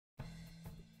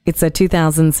It's a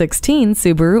 2016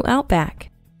 Subaru Outback.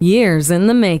 Years in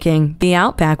the making, the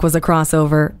Outback was a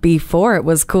crossover before it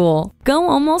was cool. Go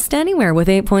almost anywhere with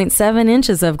 8.7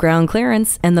 inches of ground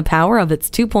clearance and the power of its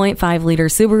 2.5-liter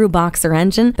Subaru Boxer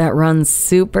engine that runs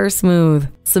super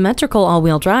smooth. Symmetrical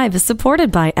all-wheel drive is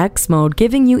supported by X mode,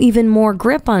 giving you even more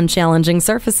grip on challenging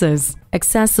surfaces.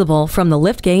 Accessible from the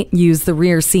liftgate, use the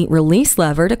rear seat release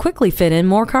lever to quickly fit in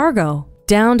more cargo.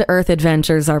 Down-to-earth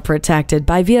adventures are protected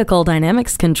by vehicle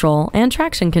dynamics control and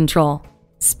traction control.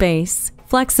 Space,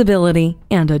 flexibility,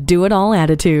 and a do-it-all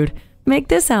attitude. Make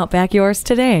this Outback yours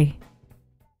today.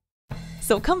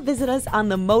 So come visit us on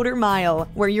the Motor Mile,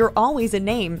 where you're always a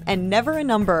name and never a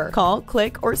number. Call,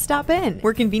 click, or stop in.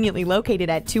 We're conveniently located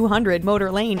at 200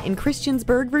 Motor Lane in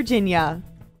Christiansburg, Virginia.